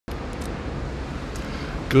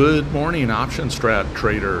Good morning, option strat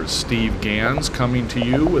traders. Steve Gans coming to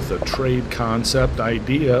you with a trade concept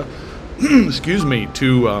idea excuse me,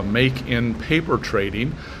 to make in paper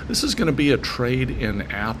trading. This is going to be a trade in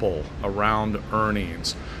Apple around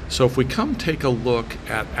earnings. So if we come take a look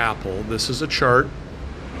at Apple, this is a chart.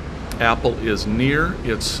 Apple is near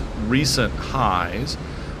its recent highs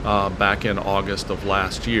back in August of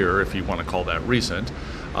last year, if you want to call that recent.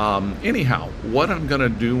 Anyhow, what I'm going to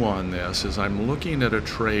do on this is I'm looking at a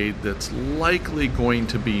trade that's likely going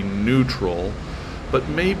to be neutral, but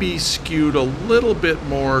maybe skewed a little bit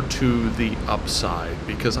more to the upside,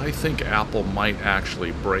 because I think Apple might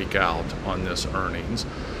actually break out on this earnings.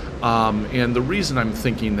 And the reason I'm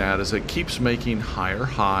thinking that is it keeps making higher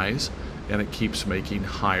highs and it keeps making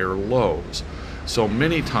higher lows. So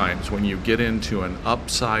many times when you get into an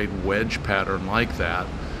upside wedge pattern like that,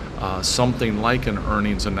 something like an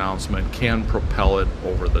earnings announcement can propel it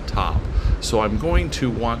over the top. So I'm going to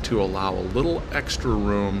want to allow a little extra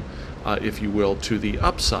room, if you will, to the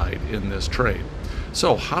upside in this trade.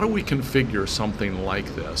 So how do we configure something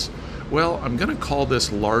like this? Well, I'm going to call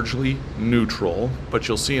this largely neutral, but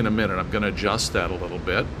you'll see in a minute I'm going to adjust that a little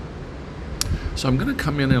bit. So I'm going to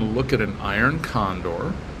come in and look at an iron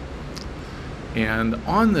condor. And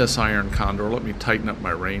on this iron condor, let me tighten up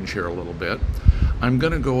my range here a little bit. I'm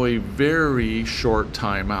going to go a very short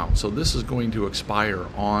time out. So this is going to expire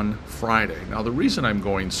on Friday. Now the reason I'm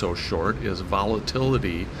going so short is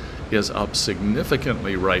volatility is up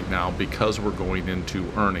significantly right now because we're going into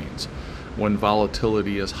earnings. When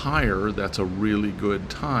volatility is higher, that's a really good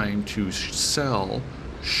time to sell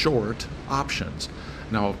short options.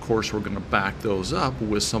 Now, of course, we're going to back those up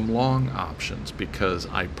with some long options because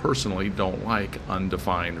I personally don't like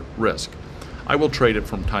undefined risk. I will trade it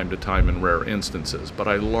from time to time in rare instances, but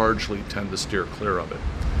I largely tend to steer clear of it.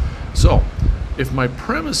 So, if my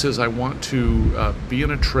premise is I want to be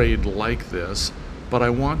in a trade like this, but I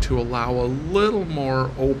want to allow a little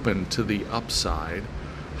more open to the upside,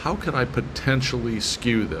 how could I potentially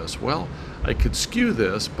skew this? Well, I could skew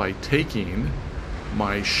this by taking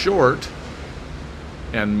my short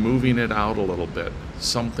and moving it out a little bit,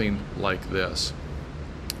 something like this.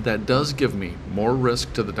 That does give me more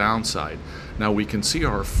risk to the downside. Now we can see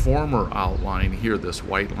our former outline here, this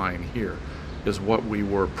white line here, is what we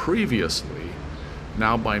were previously.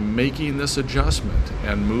 Now by making this adjustment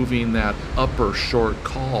and moving that upper short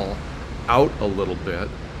call out a little bit,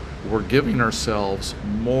 we're giving ourselves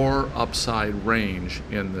more upside range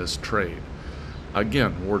in this trade.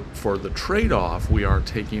 Again, for the trade-off, we are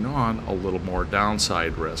taking on a little more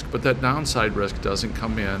downside risk, but that downside risk doesn't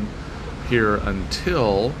come in here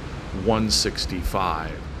until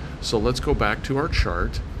 165. So let's go back to our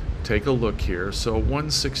chart, take a look here. So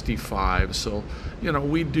 165, so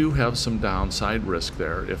we do have some downside risk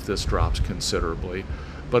there if this drops considerably,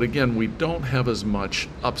 but again, we don't have as much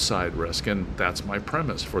upside risk, and that's my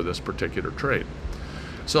premise for this particular trade.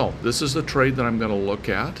 So this is the trade that I'm going to look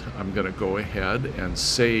at. I'm going to go ahead and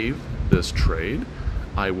save this trade.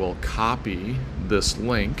 I will copy this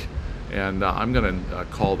link, and I'm going to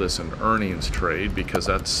call this an earnings trade because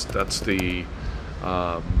that's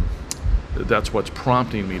what's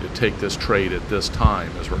prompting me to take this trade at this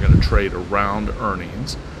time, is we're going to trade around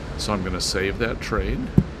earnings. So I'm going to save that trade.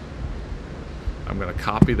 I'm going to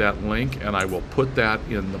copy that link and I will put that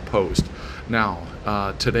in the post. Now,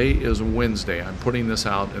 today is Wednesday. I'm putting this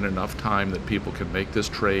out in enough time that people can make this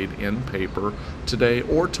trade in paper today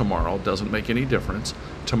or tomorrow. Doesn't make any difference.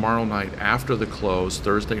 Tomorrow night after the close,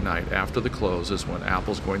 Thursday night after the close, is when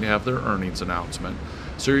Apple's going to have their earnings announcement.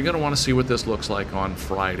 So you're going to want to see what this looks like on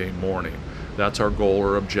Friday morning. That's our goal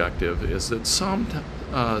or objective, is that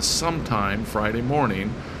sometime Friday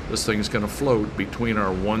morning, this thing's going to float between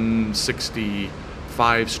our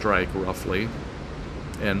 165 strike roughly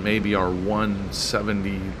and maybe our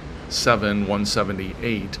 177,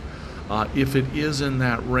 178. If it is in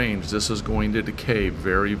that range, this is going to decay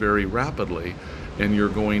very, very rapidly, and you're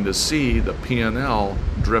going to see the P&L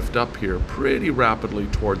drift up here pretty rapidly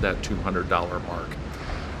toward that $200 mark.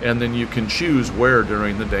 And then you can choose where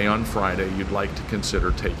during the day on Friday you'd like to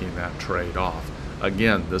consider taking that trade off.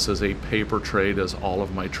 Again, this is a paper trade, as all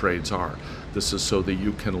of my trades are. This is so that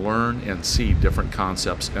you can learn and see different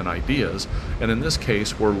concepts and ideas. And in this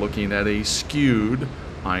case, we're looking at a skewed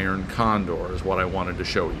iron condor is what I wanted to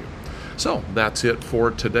show you. So that's it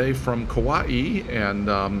for today from Kauai, and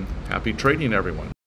happy trading, everyone.